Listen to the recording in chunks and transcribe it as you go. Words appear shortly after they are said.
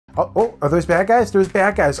Oh, are those bad guys? There's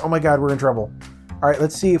bad guys. Oh my god, we're in trouble. All right,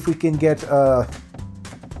 let's see if we can get a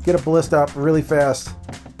ballista up really fast.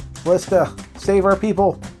 Ballista, save our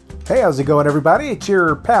people. Hey, how's it going, everybody? It's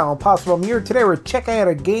your pal, Impossibum here. Today we're checking out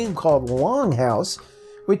a game called Longhaus,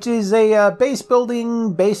 which is a base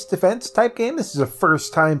building, base defense type game. This is a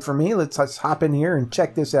first time for me. Let's hop in here and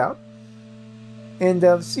check this out. And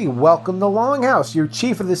let's see, welcome to Longhaus. You're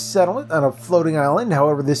chief of this settlement on a floating island.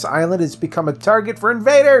 However, this island has become a target for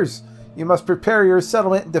invaders. You must prepare your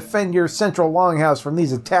settlement and defend your central Longhaus from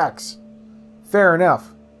these attacks. Fair enough.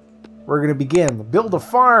 We're going to begin. Build a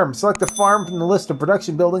farm. Select a farm from the list of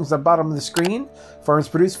production buildings on the bottom of the screen. Farms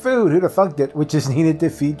produce food. Who'd have thunk it? Which is needed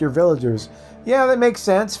to feed your villagers. Yeah, that makes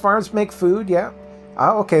sense. Farms make food, yeah.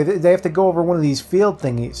 Okay, they have to go over one of these field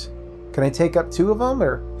thingies. Can I take up 2 of them,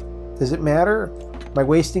 or does it matter? Am I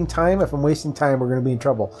wasting time? If I'm wasting time, we're going to be in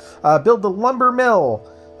trouble. Build the lumber mill.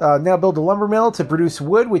 Now build a lumber mill to produce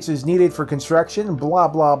wood, which is needed for construction. Blah,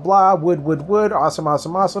 blah, blah. Wood, wood, wood. Awesome,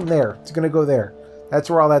 awesome, awesome. There. It's going to go there. That's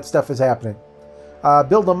where all that stuff is happening.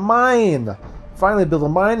 Build a mine. Finally, build a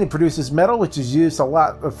mine that produces metal, which is used a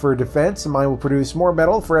lot for defense. A mine will produce more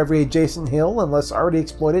metal for every adjacent hill unless already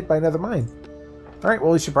exploited by another mine. All right,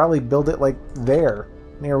 well, we should probably build it like there.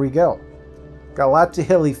 There we go. Got lots of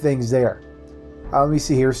hilly things there. Let me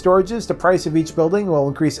see here. Storages. The price of each building will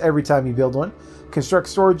increase every time you build one. Construct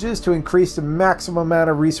storages to increase the maximum amount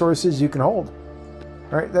of resources you can hold.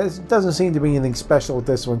 All right, that doesn't seem to be anything special with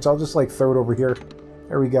this one, so I'll just like throw it over here.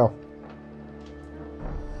 There we go.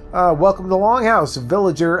 Welcome to Longhaus.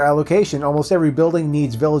 Villager allocation. Almost every building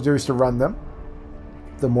needs villagers to run them.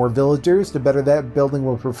 The more villagers, the better that building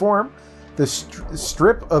will perform. The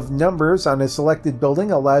strip of numbers on a selected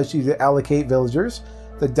building allows you to allocate villagers.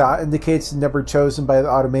 The dot indicates the number chosen by the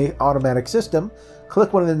automatic system.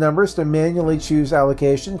 Click one of the numbers to manually choose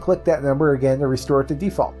allocation. Click that number again to restore it to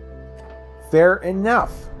default. Fair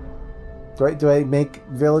enough. Do I make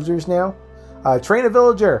villagers now? Train a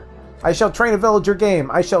villager. I shall train a villager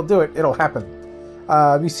game. I shall do it. It'll happen.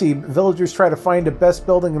 You see, villagers try to find the best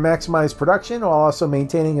building to maximize production while also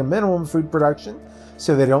maintaining a minimum food production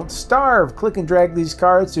so they don't starve. Click and drag these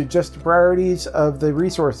cards to adjust the priorities of the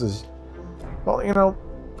resources. Well, you know,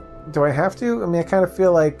 do I have to? I mean, I kind of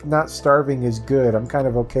feel like not starving is good. I'm kind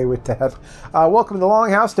of okay with that. Welcome to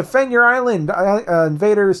Longhaus. Defend your island.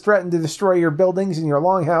 Invaders threaten to destroy your buildings in your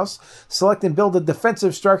Longhaus. Select and build a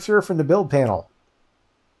defensive structure from the build panel.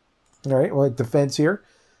 All right, well, defense here.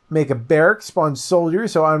 Make a barrack, spawn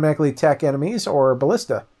soldiers, so automatically attack enemies, or a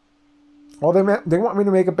ballista. Well, they want me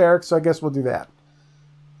to make a barrack, so I guess we'll do that.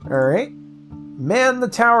 All right. Man the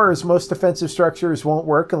towers. Most defensive structures won't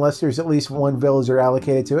work unless there's at least 1 villager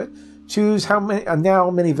allocated to it. Choose how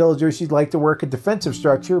many villagers you'd like to work a defensive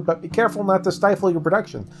structure, but be careful not to stifle your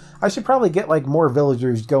production. I should probably get like more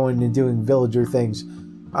villagers going and doing villager things.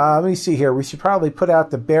 Let me see here. We should probably put out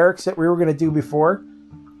the barracks that we were going to do before.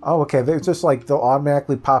 Oh, okay. They're just like they'll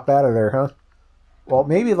automatically pop out of there, huh? Well,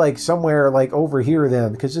 maybe like somewhere like over here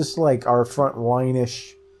then, because this is like our front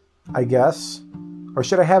line-ish, I guess. Or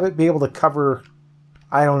should I have it be able to cover...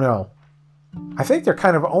 I don't know. I think they're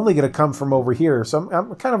kind of only going to come from over here, so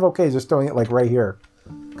I'm kind of okay just throwing it like right here.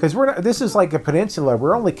 Because we're not, this is like a peninsula.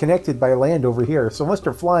 We're only connected by land over here, so unless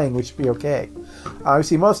they're flying, we should be okay. You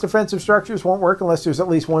see, most defensive structures won't work unless there's at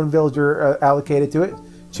least 1 villager allocated to it.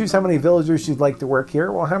 Choose how many villagers you'd like to work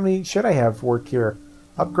here. Well, how many should I have work here?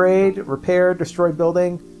 Upgrade, repair, destroy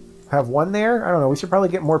building. Have 1 there? I don't know. We should probably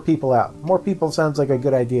get more people out. More people sounds like a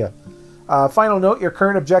good idea. Final note, your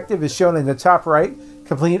current objective is shown in the top right.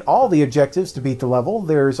 Complete all the objectives to beat the level.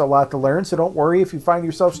 There's a lot to learn, so don't worry if you find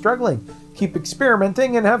yourself struggling. Keep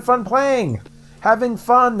experimenting and have fun playing. Having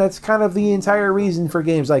fun, that's kind of the entire reason for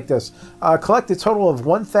games like this. Collect a total of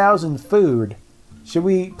 1,000 food. Should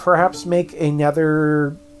we perhaps make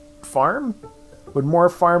another farm? Would more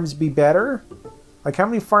farms be better? Like, how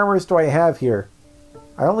many farmers do I have here?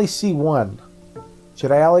 I only see 1.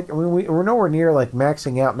 Should I allocate? I mean, we're nowhere near like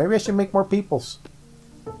maxing out. Maybe I should make more peoples.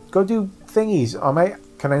 Go do thingies.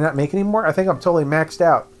 Can I not make any more? I think I'm totally maxed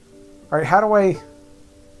out. All right, how do I... It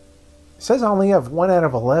says I only have 1 out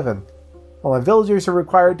of 11. Well, the villagers are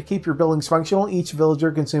required to keep your buildings functional. Each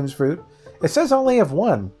villager consumes food. It says I only have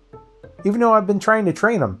 1, even though I've been trying to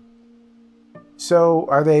train them. So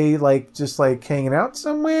are they like just like hanging out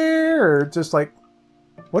somewhere, or just like,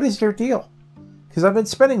 what is their deal? Because I've been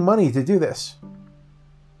spending money to do this,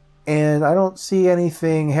 and I don't see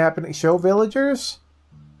anything happening. Show villagers?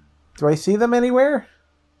 Do I see them anywhere?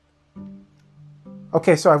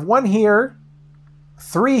 Okay, so I have 1 here,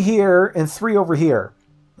 3 here, and 3 over here,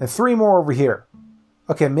 and 3 more over here.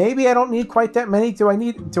 Okay, maybe I don't need quite that many. Do I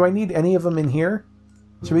need any of them in here?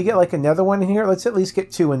 Should we get like another one in here? Let's at least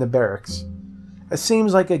get 2 in the barracks. It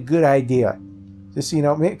seems like a good idea. Just, you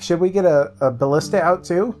know, should we get a ballista out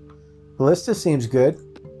too? Ballista seems good.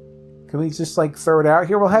 Can we just like throw it out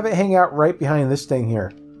here? We'll have it hang out right behind this thing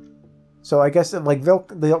here. So I guess like they'll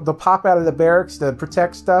pop out of the barracks to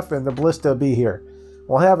protect stuff, and the ballista will be here.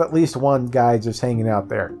 We'll have at least one guy just hanging out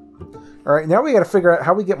there. All right, now we got to figure out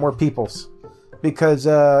how we get more peoples, because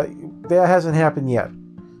that hasn't happened yet.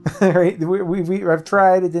 All right, I've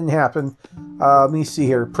tried, it didn't happen. Let me see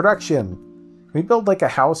here. Production. We build like a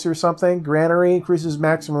house or something. Granary increases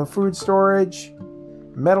maximum food storage.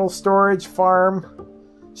 Metal storage farm.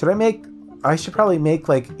 I should probably make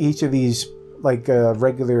like each of these like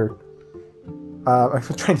regular. I'm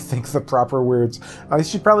trying to think of the proper words. I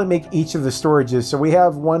should probably make each of the storages. So we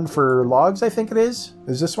have one for logs, I think it is.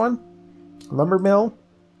 Is this one? Lumber mill.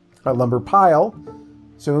 A lumber pile.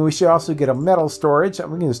 So we should also get a metal storage. I'm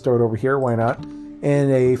going to store it over here. Why not?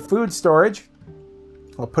 And a food storage.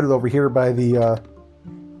 I'll put it over here by the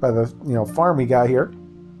farm we got here.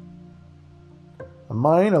 A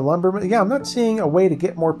mine, a lumber mill. Yeah, I'm not seeing a way to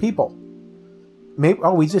get more people. Maybe,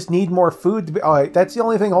 oh, we just need more food to be. All right, that's the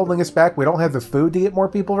only thing holding us back. We don't have the food to get more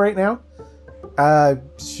people right now.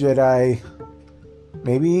 Should I?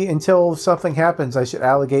 Maybe until something happens, I should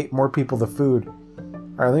allocate more people the food.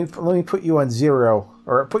 All right, let me put you on 0,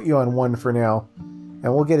 or put you on 1 for now,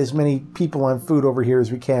 and we'll get as many people on food over here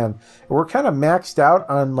as we can. We're kind of maxed out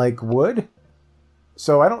on like wood,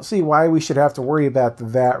 so I don't see why we should have to worry about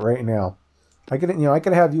that right now. I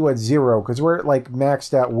could have you at 0 because we're at like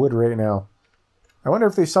maxed out wood right now. I wonder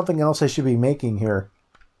if there's something else I should be making here.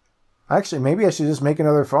 Actually, maybe I should just make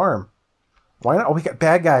another farm. Why not? Oh, we got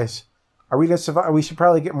bad guys. Are we going to survive? We should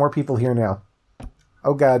probably get more people here now.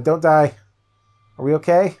 Oh, God. Don't die. Are we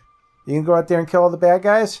okay? You can go out there and kill all the bad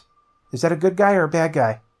guys? Is that a good guy or a bad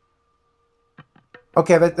guy?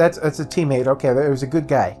 Okay, that's a teammate. Okay, it was a good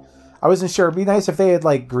guy. I wasn't sure. It'd be nice if they had,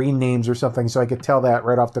 like, green names or something so I could tell that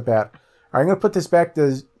right off the bat. All right, I'm going to put this back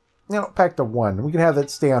to, back to 1. We can have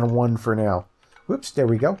that stay on 1 for now. Whoops, there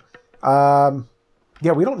we go.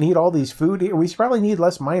 Yeah, we don't need all these food here. We probably need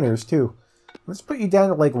less miners, too. Let's put you down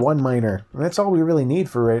to, like, 1 miner. And that's all we really need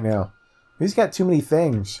for right now. We've got too many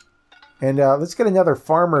things. And let's get another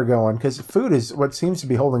farmer going, because food is what seems to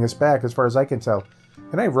be holding us back, as far as I can tell.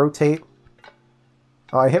 Can I rotate?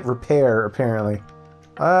 Oh, I hit repair, apparently.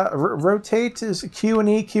 Rotate is Q and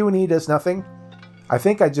E. Q and E does nothing. I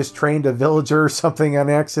think I just trained a villager or something on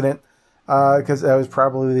accident. Because that was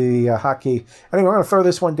probably the hotkey. Anyway, we're going to throw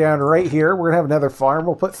this one down right here. We're going to have another farm.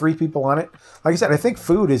 We'll put 3 people on it. Like I said, I think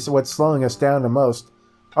food is what's slowing us down the most.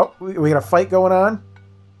 Oh, we got a fight going on.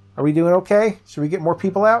 Are we doing okay? Should we get more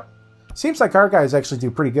people out? Seems like our guys actually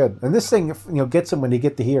do pretty good. And this thing, gets them when you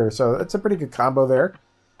get to here. So that's a pretty good combo there.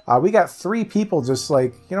 We got 3 people just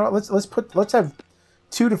like, let's have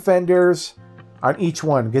 2 defenders on each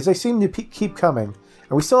one. Because they seem to keep coming.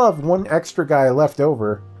 And we still have 1 extra guy left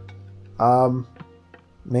over.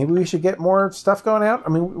 Maybe we should get more stuff going out. I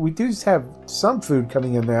mean, we do have some food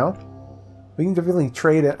coming in now. We can definitely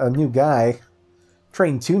trade a new guy.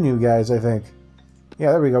 Train 2 new guys, I think.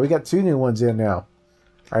 Yeah, there we go. We got 2 new ones in now.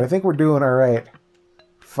 All right, I think we're doing all right.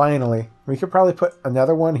 Finally. We could probably put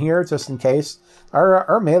another one here just in case.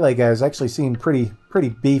 Our melee guys actually seem pretty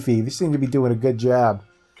beefy. They seem to be doing a good job.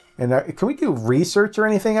 And can we do research or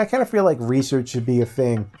anything? I kind of feel like research should be a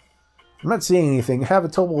thing. I'm not seeing anything. Have a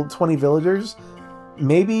total of 20 villagers.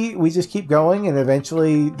 Maybe we just keep going and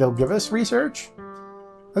eventually they'll give us research.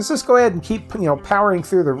 Let's just go ahead and keep, powering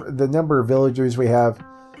through the number of villagers we have.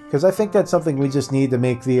 Because I think that's something we just need to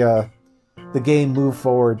make the game move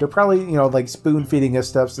forward. They're probably, like spoon feeding us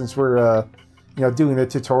stuff since we're, doing a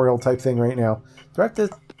tutorial type thing right now. Do I have to...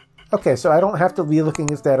 Okay, so I don't have to be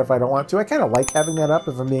looking at that if I don't want to. I kind of like having that up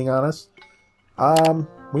if I'm being honest.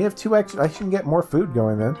 We have 2 extra... I should get more food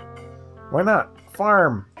going then. Why not?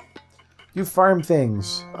 Farm. Do farm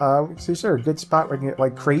things. Is there a good spot where I can get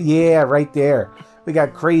like crazy? Yeah, right there. We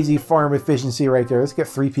got crazy farm efficiency right there. Let's get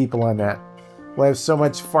 3 people on that. We'll have so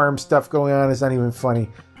much farm stuff going on. It's not even funny.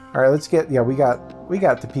 All right, let's get. Yeah, we got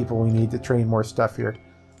the people we need to train more stuff here.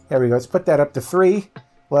 There we go. Let's put that up to 3.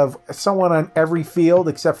 We'll have someone on every field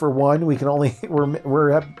except for 1. We can only.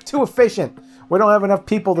 We're too efficient. We don't have enough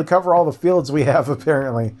people to cover all the fields we have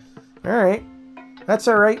apparently. All right. That's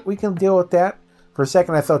all right. We can deal with that. For a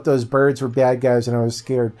second, I thought those birds were bad guys, and I was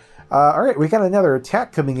scared. All right, we got another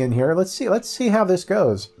attack coming in here. Let's see how this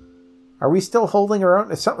goes. Are we still holding our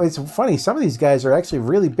own? It's funny. Some of these guys are actually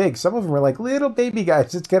really big. Some of them are like little baby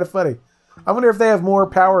guys. It's kind of funny. I wonder if they have more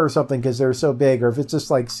power or something because they're so big, or if it's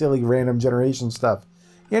just like silly random generation stuff.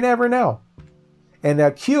 You never know.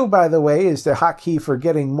 And Q, by the way, is the hotkey for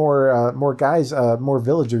getting more guys, more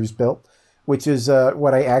villagers built, which is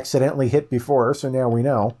what I accidentally hit before. So now we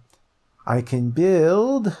know. I can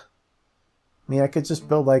build. I mean, I could just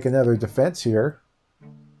build like another defense here.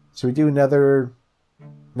 So we do another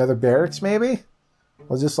barracks, maybe.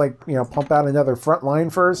 We'll just like pump out another front line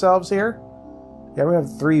for ourselves here. Yeah, we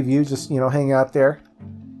have 3 of you just hang out there,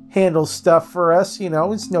 handle stuff for us.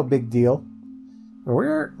 It's no big deal.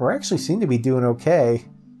 We're actually seem to be doing okay.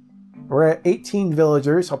 We're at 18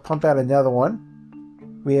 villagers. I'll pump out another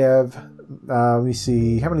one. We have, let me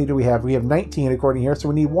see, how many do we have? We have 19 according here, so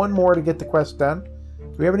we need 1 more to get the quest done.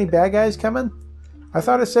 Do we have any bad guys coming? I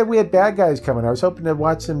thought it said we had bad guys coming. I was hoping to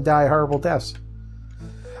watch them die horrible deaths.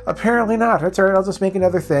 Apparently not. That's alright, I'll just make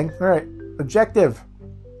another thing. Alright, objective.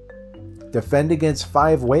 Defend against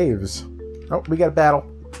 5 waves. Oh, we got a battle.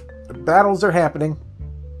 The battles are happening.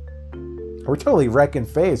 We're totally wrecking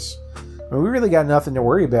face. I mean, we really got nothing to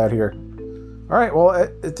worry about here. Alright, well,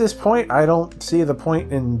 at this point, I don't see the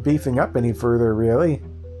point in beefing up any further, really.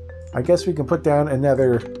 I guess we can put down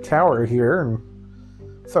another tower here and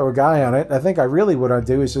throw a guy on it. I think I really what I'd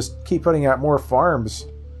do is just keep putting out more farms.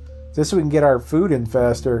 Just so we can get our food in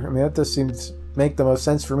faster. I mean, that just seems to make the most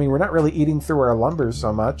sense for me. We're not really eating through our lumber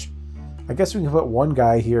so much. I guess we can put 1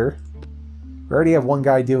 guy here. We already have 1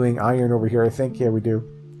 guy doing iron over here, I think. Yeah, we do.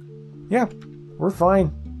 Yeah, we're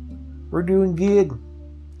fine. We're doing good.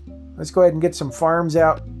 Let's go ahead and get some farms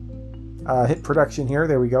out. Hit production here.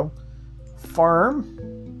 There we go. Farm.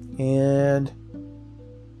 And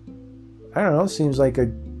I don't know. Seems like a...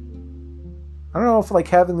 I don't know if like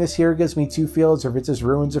having this here gives me 2 fields or if it just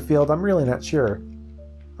ruins a field. I'm really not sure.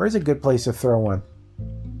 Where's a good place to throw one?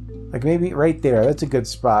 Like maybe right there. That's a good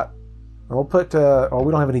spot. And we'll put... oh,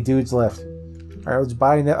 we don't have any dudes left. Alright, let's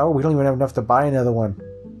buy... Oh, we don't even have enough to buy another one.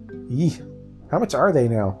 Yee. How much are they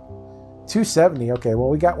now? 270. Okay, well,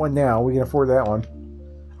 we got one now. We can afford that one.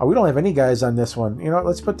 Oh, we don't have any guys on this one. You know what?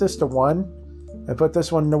 Let's put this to 1. And put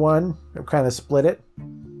this one to 1. We'll kind of split it.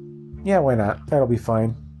 Yeah, why not? That'll be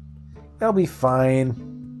fine. That'll be fine.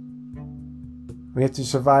 We have to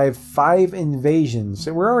survive 5 invasions.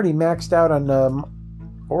 And we're already maxed out on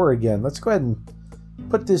Oregon. Let's go ahead and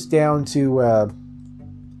put this down to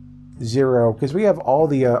 0. Because we have all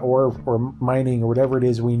the ore or mining or whatever it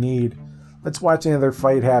is we need. Let's watch another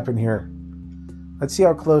fight happen here. Let's see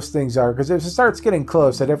how close things are. Because if it starts getting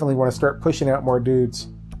close, I definitely want to start pushing out more dudes.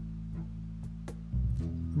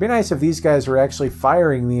 It'd be nice if these guys were actually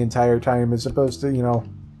firing the entire time as opposed to,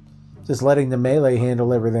 just letting the melee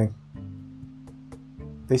handle everything.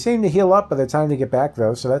 They seem to heal up by the time they get back,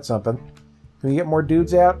 though, so that's something. Can we get more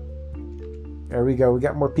dudes out? There we go. We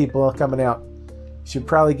got more people coming out. Should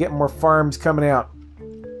probably get more farms coming out.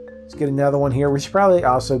 Let's get another one here. We should probably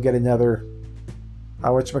also get another...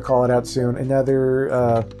 whatchamacallit out soon. Another...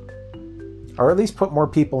 or at least put more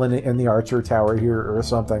people in the archer tower here or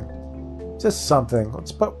something. Just something.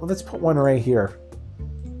 Let's put one right here.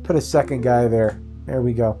 Put a second guy there. There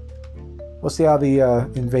we go. We'll see how the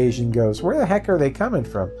invasion goes. Where the heck are they coming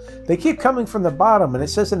from? They keep coming from the bottom, and it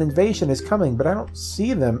says an invasion is coming, but I don't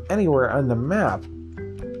see them anywhere on the map.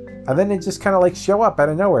 And then they just kind of like show up out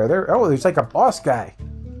of nowhere. There's like a boss guy.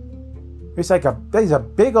 He's a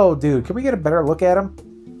big old dude. Can we get a better look at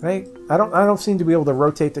him? Right? I don't seem to be able to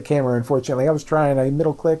rotate the camera, unfortunately. I was trying. I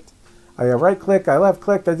middle clicked. I right click. I left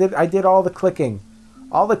clicked. I did all the clicking.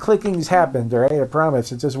 All the clickings happened. All right, I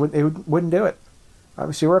promise. It just wouldn't do it.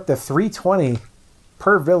 Obviously, we're up to 320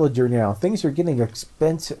 per villager now. Things are getting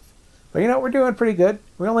expensive. But we're doing pretty good.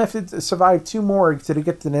 We only have to survive 2 more to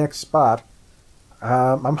get to the next spot.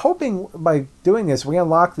 I'm hoping by doing this we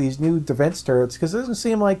unlock these new defense turrets because it doesn't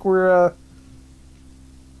seem like we're,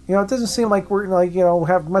 it doesn't seem like we're like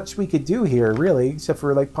have much we could do here really, except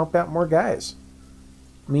for like pump out more guys.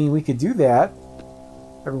 I mean, we could do that.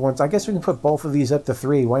 I guess we can put both of these up to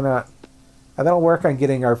 3. Why not? And that'll work on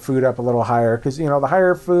getting our food up a little higher because the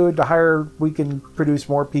higher food, the higher we can produce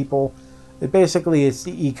more people. Basically, it's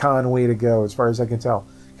the econ way to go as far as I can tell.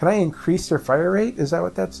 Can I increase their fire rate? Is that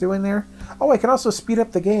what that's doing there? Oh, I can also speed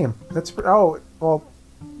up the game. Well,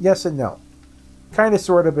 yes and no. Kind of,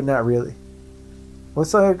 sort of, but not really.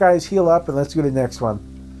 Let's let our guys heal up and let's go to the next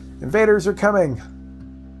one. Invaders are coming.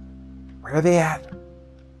 Where are they at?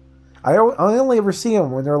 I only ever see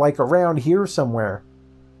them when they're like around here somewhere.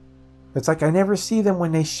 It's like I never see them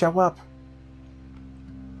when they show up.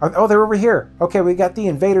 Oh, they're over here. Okay, we got the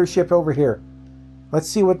invader ship over here. Let's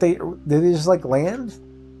see what did they just like land?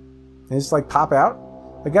 They just like pop out?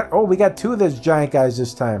 We got 2 of those giant guys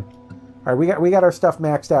this time. All right, we got our stuff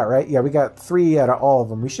maxed out, right? Yeah, we got 3 out of all of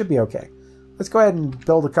them. We should be okay. Let's go ahead and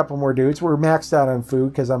build a couple more dudes. We're maxed out on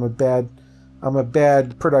food because I'm a bad I'm a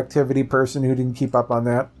bad productivity person who didn't keep up on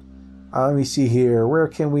that. Let me see here. Where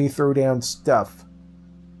can we throw down stuff?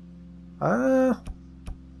 I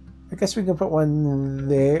guess we can put one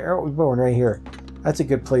there. Oh, we put one right here. That's a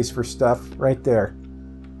good place for stuff. Right there.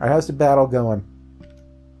 Alright, how's the battle going?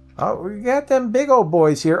 Oh, we got them big old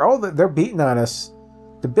boys here. Oh, they're beating on us.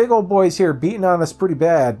 The big old boys here beating on us pretty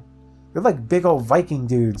bad. They're like big old Viking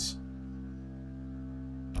dudes.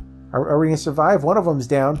 Are we going to survive? One of them's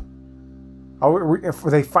down. Oh,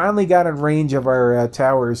 they finally got in range of our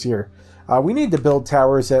towers here. We need to build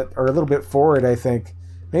towers that are a little bit forward, I think.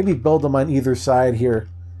 Maybe build them on either side here.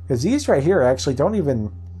 Because these right here actually don't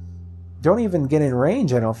even get in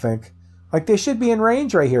range, I don't think. Like, they should be in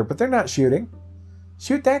range right here, but they're not shooting.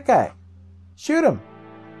 Shoot that guy. Shoot him.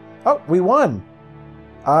 Oh, we won.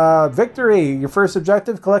 Victory. Your first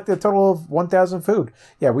objective, collect a total of 1,000 food.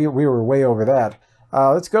 Yeah, we were way over that.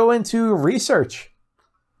 Let's go into research.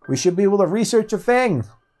 We should be able to research a thing.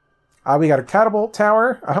 We got a catapult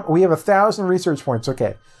tower. We have 1,000 research points.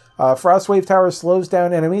 Okay. Frostwave tower slows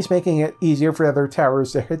down enemies, making it easier for other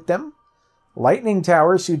towers to hit them. Lightning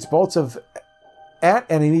tower shoots bolts at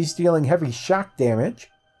enemies, dealing heavy shock damage.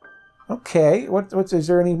 Okay. Is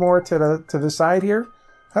there any more to the side here?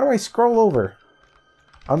 How do I scroll over?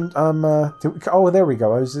 Oh, there we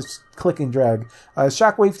go. I was just click and drag.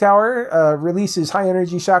 Shockwave tower releases high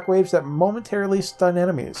energy shockwaves that momentarily stun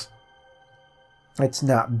enemies. It's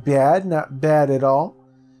not bad at all.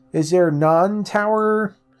 Is there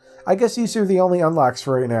non-tower? I guess these are the only unlocks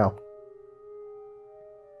for right now.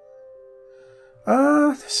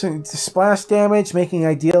 So splash damage, making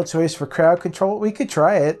ideal choice for crowd control. We could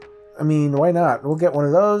try it. I mean, why not? We'll get one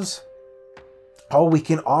of those. Oh, we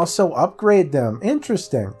can also upgrade them.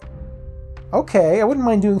 Interesting. Okay, I wouldn't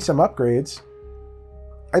mind doing some upgrades.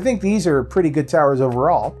 I think these are pretty good towers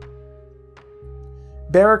overall.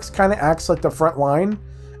 Barracks kind of acts like the front line,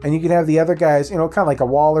 and you can have the other guys, you know, kind of like a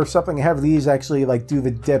wall or something, and have these actually like do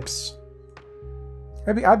the dips.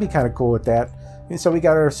 I'd be kind of cool with that. And so we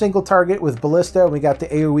got our single target with ballista, and we got the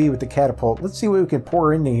AoE with the catapult. Let's see what we can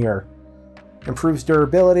pour into here. Improves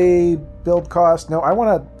durability, build cost. No, I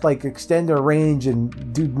want to like extend our range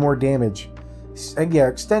and do more damage. And yeah,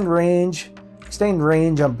 extend range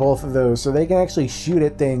on both of those, so they can actually shoot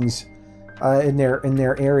at things in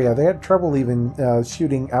their area. They had trouble even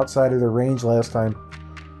shooting outside of their range last time.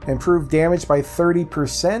 Improve damage by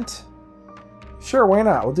 30%. Sure, why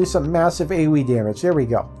not? We'll do some massive AoE damage. There we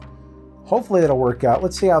go. Hopefully that'll work out.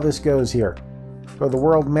 Let's see how this goes here. Go to the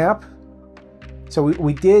world map. So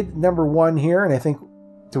we did number 1 here, and I think,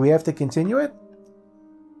 do we have to continue it?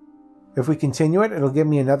 If we continue it, it'll give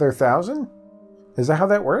me another 1,000? Is that how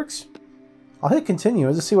that works? I'll hit continue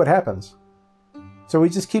and just see what happens. So we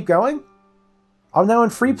just keep going? I'm now in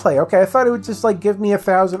free play. Okay, I thought it would just like give me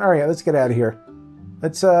 1,000. All right, let's get out of here.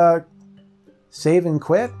 Let's save and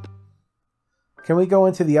quit. Can we go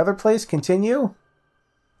into the other place? Continue?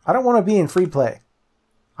 I don't want to be in free play.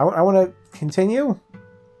 I want to continue?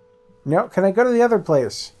 No, can I go to the other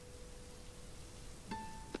place?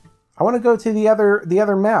 I want to go to the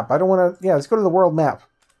other map. I don't want to... Yeah, let's go to the world map.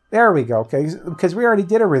 There we go, okay? Because we already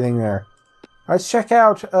did everything there. Let's check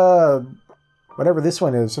out whatever this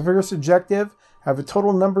one is. So first objective, have a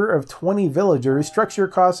total number of 20 villagers. Structure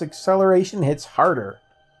cost acceleration hits harder.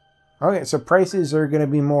 Okay, so prices are going to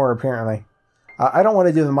be more, apparently. I don't want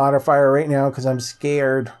to do the modifier right now because I'm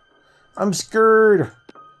scared. I'm scared.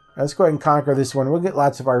 Let's go ahead and conquer this one. We'll get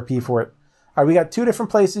lots of RP for it. All right, we got 2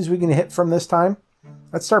 different places we can hit from this time.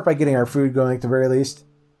 Let's start by getting our food going at the very least.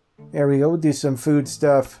 There we go. We'll do some food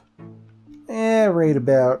stuff. Right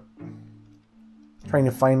about. Trying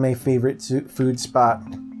to find my favorite food spot.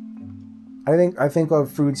 I think our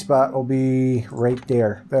food spot will be right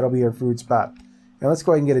there. That'll be our food spot. Now let's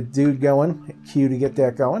go ahead and get a dude going. Hit Q to get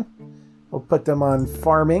that going. We'll put them on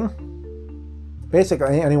farming.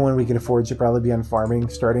 Basically, anyone we can afford should probably be on farming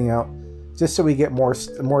starting out, just so we get more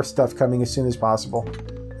stuff coming as soon as possible.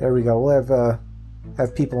 There we go. We'll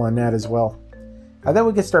have people on that as well. And then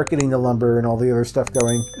we can start getting the lumber and all the other stuff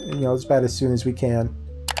going, you know, as bad as soon as we can.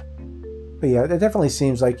 But yeah, it definitely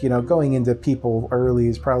seems like, you know, going into people early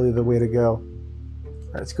is probably the way to go. All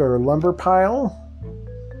right, let's go to a lumber pile.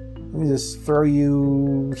 Let me just throw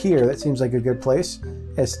you here. That seems like a good place.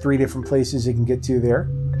 It has 3 different places you can get to there.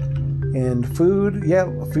 And food, yeah,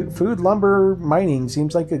 food, lumber, mining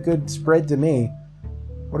seems like a good spread to me.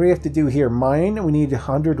 What do we have to do here? Mine, we need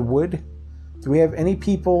 100 wood. Do we have any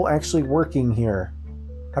people actually working here?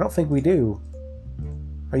 I don't think we do.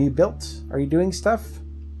 Are you built? Are you doing stuff?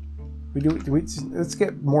 Let's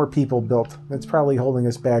get more people built. That's probably holding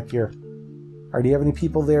us back here. All right, do you have any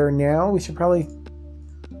people there now? We should probably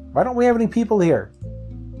Why don't we have any people here?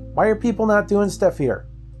 Why are people not doing stuff here?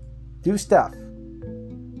 Do stuff.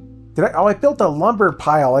 Did I? Oh, I built a lumber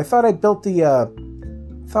pile. I thought I built the,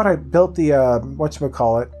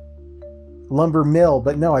 whatchamacallit, lumber mill,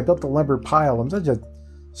 but no, I built the lumber pile. I'm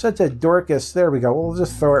such a dorcas. There we go. We'll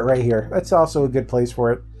just throw it right here. That's also a good place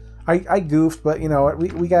for it. I goofed, but you know what?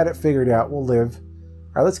 We got it figured out. We'll live. All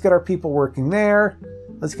right, let's get our people working there.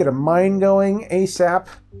 Let's get a mine going ASAP.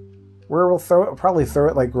 Where we'll throw it, we'll probably throw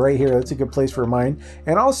it like right here. That's a good place for a mine.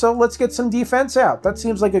 And also, let's get some defense out. That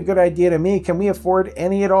seems like a good idea to me. Can we afford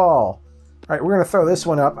any at all? All right, we're going to throw this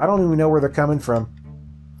one up. I don't even know where they're coming from.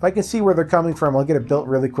 If I can see where they're coming from, I'll get it built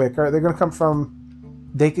really quick. All right, they're going to come from...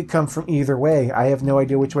 They could come from either way. I have no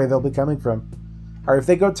idea which way they'll be coming from. All right, if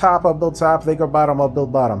they go top, I'll build top. If they go bottom, I'll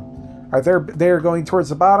build bottom. All right, they're going towards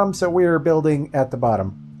the bottom, so we're building at the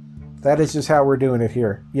bottom. That is just how we're doing it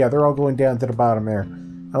here. Yeah, they're all going down to the bottom there.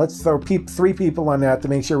 Now let's throw 3 people on that to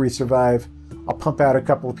make sure we survive. I'll pump out a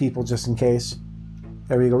couple of people just in case.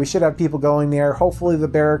 There we go. We should have people going there. Hopefully the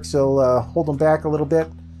barracks will hold them back a little bit.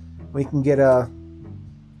 We can get a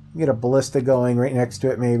ballista going right next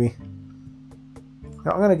to it maybe.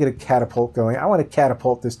 Now, I'm going to get a catapult going. I want a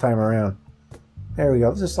catapult this time around. There we go.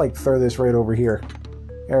 Let's just like throw this right over here.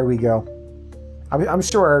 There we go. I'm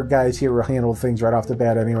sure our guys here will handle things right off the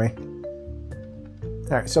bat anyway.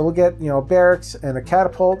 All right, so we'll get, you know, barracks and a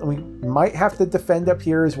catapult, and we might have to defend up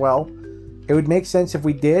here as well. It would make sense if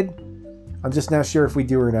we did. I'm just not sure if we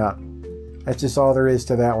do or not. That's just all there is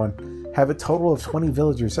to that one. Have a total of 20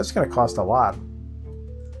 villagers. That's going to cost a lot.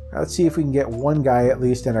 Now, let's see if we can get one guy at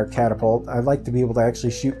least in our catapult. I'd like to be able to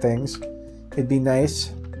actually shoot things. It'd be nice.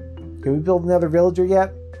 Can we build another villager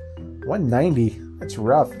yet? 190. That's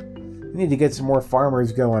rough. We need to get some more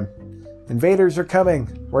farmers going. Invaders are coming.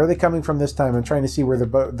 Where are they coming from this time? I'm trying to see where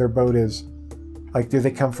their boat is. Like, do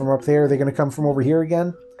they come from up there? Are they going to come from over here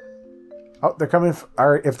again? Oh, they're coming.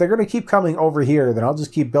 All right, if they're going to keep coming over here, then I'll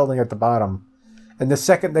just keep building at the bottom. And the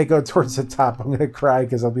second they go towards the top, I'm going to cry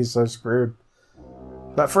because I'll be so screwed.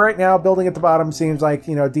 But for right now, building at the bottom seems like,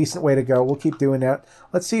 you know, a decent way to go. We'll keep doing that.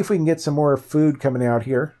 Let's see if we can get some more food coming out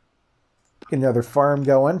here. Get another farm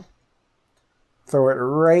going. Throw it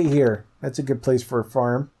right here. That's a good place for a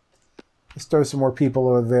farm. Let's throw some more people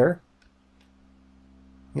over there.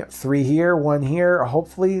 Yep, 3 here, 1 here.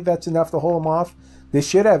 Hopefully that's enough to hold them off. This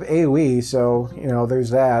should have AoE, so, you know,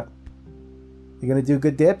 there's that. You gonna do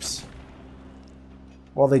good dips?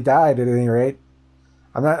 Well, they died at any rate.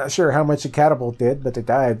 I'm not sure how much a catapult did, but they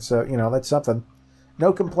died, so, you know, that's something.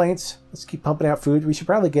 No complaints. Let's keep pumping out food. We should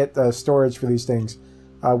probably get storage for these things.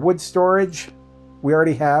 Wood storage, we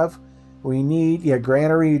already have. We need, yeah,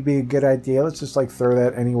 granary would be a good idea. Let's just, like, throw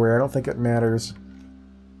that anywhere. I don't think it matters.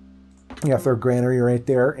 Yeah, throw granary right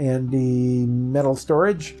there. And the metal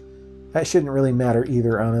storage, that shouldn't really matter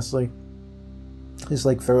either, honestly. Just,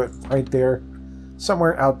 like, throw it right there.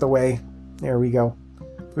 Somewhere out the way. There we go.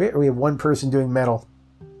 We have 1 person doing metal.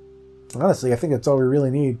 Honestly, I think that's all we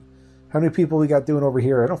really need. How many people we got doing over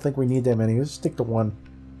here? I don't think we need that many. Let's stick to 1.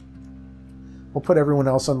 We'll put everyone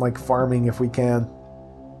else on, like, farming if we can.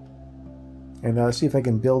 And see if I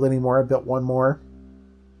can build any more. I built 1 more.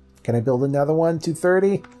 Can I build another one?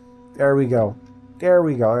 230? There we go. There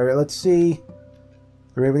we go. All right, let's see.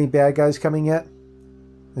 Do we have any bad guys coming yet?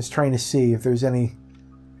 Just trying to see if there's any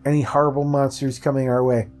horrible monsters coming our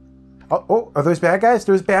way. Oh, are those bad guys?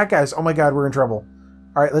 There's bad guys. Oh my god, we're in trouble.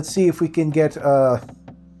 All right, let's see if we can get a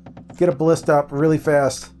ballista up really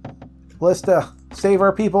fast. Ballista, save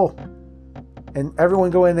our people. And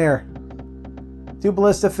everyone go in there. Do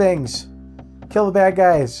ballista things. Kill the bad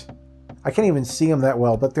guys. I can't even see them that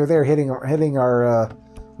well, but they're there hitting our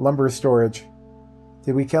lumber storage.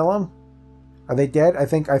 Did we kill them? Are they dead? I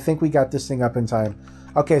think we got this thing up in time.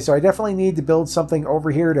 Okay, so I definitely need to build something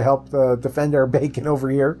over here to help defend our bacon over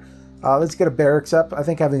here. Let's get a barracks up. I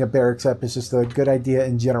think having a barracks up is just a good idea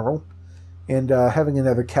in general. And having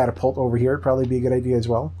another catapult over here would probably be a good idea as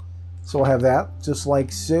well. So we'll have that, just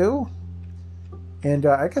like so. And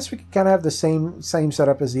I guess we can kind of have the same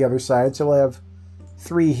setup as the other side. So we'll have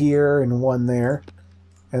 3 here and 1 there.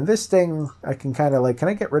 And this thing, I can kind of like, can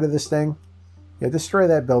I get rid of this thing? Yeah, destroy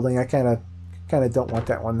that building. I kind of don't want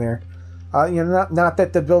that one there. You know, not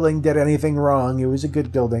that the building did anything wrong. It was a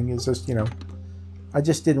good building. It's just, you know, I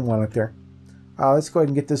just didn't want it there. Let's go ahead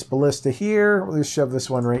and get this ballista here. We'll just shove this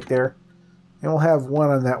one right there. And we'll have 1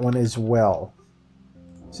 on that one as well.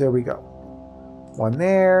 So there we go. 1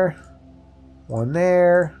 there. 1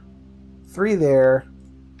 there. 3 there.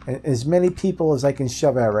 And as many people as I can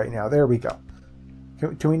shove out right now. There we go.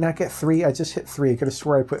 Can we not get 3? I just hit 3. I could have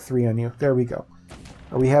swore I put 3 on you. There we go.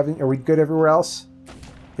 Are we good everywhere else?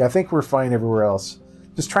 Yeah, I think we're fine everywhere else.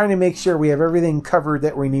 Just trying to make sure we have everything covered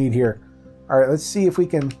that we need here. Alright, let's see if we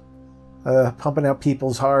can... pumping out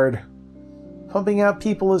people's hard. Pumping out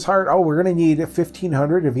people is hard. Oh, we're going to need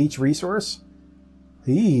 1,500 of each resource?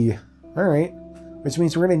 Alright. Which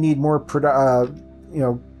means we're going to need more, you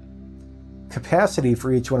know, capacity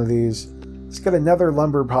for each one of these. Let's get another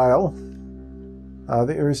lumber pile.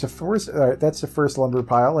 There's the first... Alright, that's the first lumber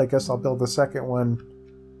pile. I guess I'll build the second one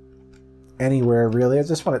anywhere, really. I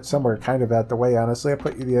just want it somewhere kind of out the way, honestly. I'll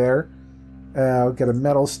put you there. I'll get a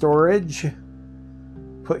metal storage.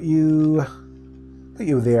 Put you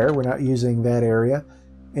there. We're not using that area.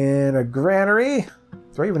 And a granary.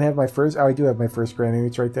 Do I even have my first? Oh, I do have my first granary.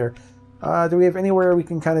 It's right there. Do we have anywhere we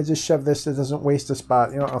can kind of just shove this that doesn't waste a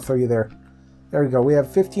spot? You know, I'll throw you there. There we go. We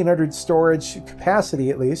have 1,500 storage capacity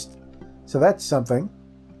at least. So that's something.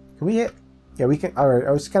 Can we hit? Yeah, we can. Alright,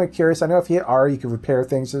 I was kind of curious. I know if you hit R, you can repair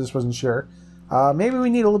things. I just wasn't sure. Maybe we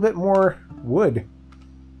need a little bit more wood.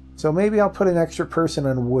 So maybe I'll put an extra person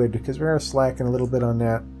on wood, because we are slacking a little bit on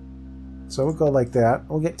that. So we'll go like that.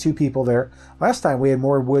 We'll get 2 people there. Last time we had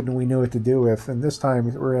more wood than we knew what to do with, and this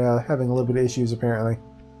time we're having a little bit of issues, apparently.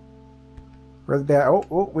 Where's that?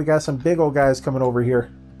 Oh, we got some big old guys coming over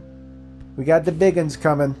here. We got the big uns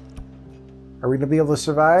coming. Are we going to be able to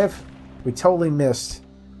survive? We totally missed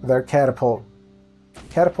with our catapult.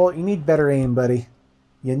 Catapult, you need better aim, buddy.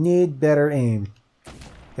 You need better aim.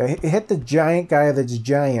 Yeah, hit the giant guy that's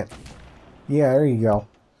giant. Yeah, there you go.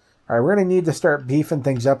 Alright, we're going to need to start beefing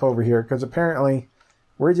things up over here, because apparently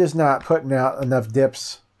we're just not putting out enough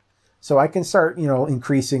dips. So I can start, you know,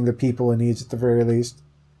 increasing the people it needs at the very least.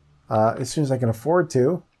 As soon as I can afford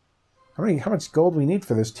to. How much gold we need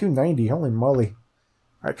for this? 290, holy moly.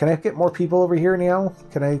 Alright, can I get more people over here now?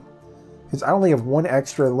 Can I? Because I only have 1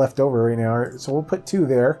 extra left over right now, right, so we'll put 2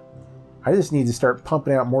 there. I just need to start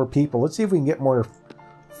pumping out more people. Let's see if we can get more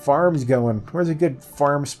farms going. Where's a good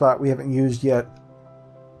farm spot we haven't used yet?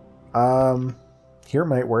 Here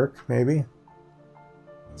might work, maybe.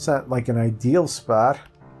 It's not like an ideal spot.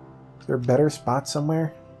 Is there a better spot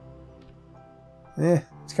somewhere?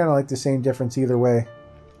 It's kind of like the same difference either way.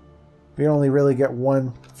 We only really get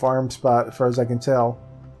 1 farm spot as far as I can tell.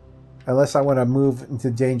 Unless I want to move into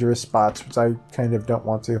dangerous spots, which I kind of don't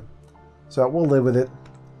want to. So we'll live with it.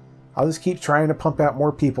 I'll just keep trying to pump out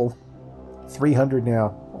more people. 300 now.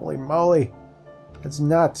 Holy moly. That's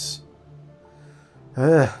nuts.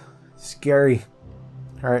 Ugh. Scary.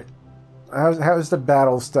 Alright. How's the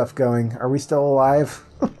battle stuff going? Are we still alive?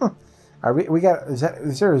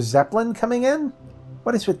 Is there a Zeppelin coming in?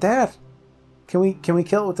 What is with that? Can we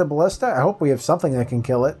kill it with the ballista? I hope we have something that can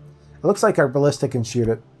kill it. It looks like our ballista can shoot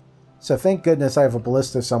it. So thank goodness I have a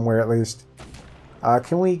ballista somewhere at least.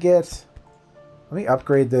 Can we get... Let me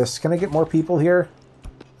upgrade this. Can I get more people here?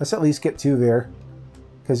 Let's at least get 2 there.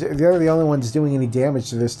 Because they're the only ones doing any damage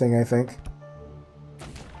to this thing, I think.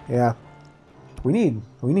 Yeah. We need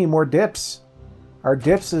more dips. Our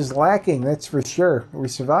dips is lacking, that's for sure. We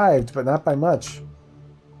survived, but not by much.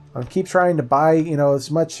 I'll keep trying to buy, you know, as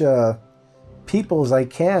much people as I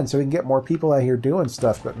can so we can get more people out here doing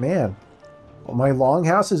stuff. But man, well, my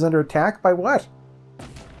Longhaus is under attack by what?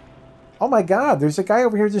 Oh my god, there's a guy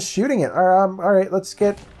over here just shooting it. Alright, let's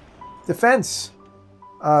get defense.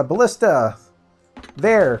 Ballista.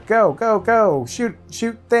 There, go, go, go. Shoot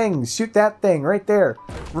things. Shoot that thing right there.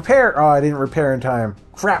 Repair. Oh, I didn't repair in time.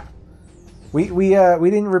 Crap. We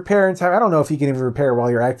didn't repair in time. I don't know if you can even repair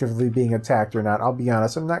while you're actively being attacked or not. I'll be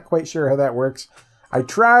honest. I'm not quite sure how that works. I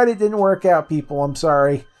tried. It didn't work out, people. I'm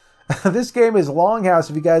sorry. This game is Longhaus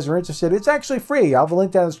if you guys are interested. It's actually free. I'll have a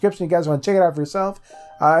link down in the description if you guys want to check it out for yourself.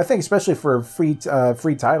 I think especially for a free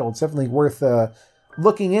title, it's definitely worth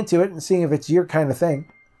looking into it and seeing if it's your kind of thing.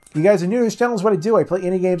 If you guys are new to this channel, is what I do. I play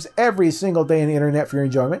indie games every single day on the internet for your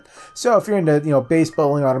enjoyment. So if you're into, you know, base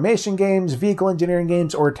building automation games, vehicle engineering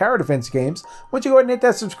games, or tower defense games, why don't you go ahead and hit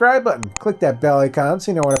that subscribe button. Click that bell icon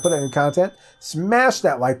so you know when I put out new content. Smash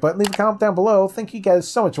that like button. Leave a comment down below. Thank you guys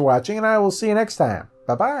so much for watching, and I will see you next time.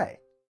 Bye-bye.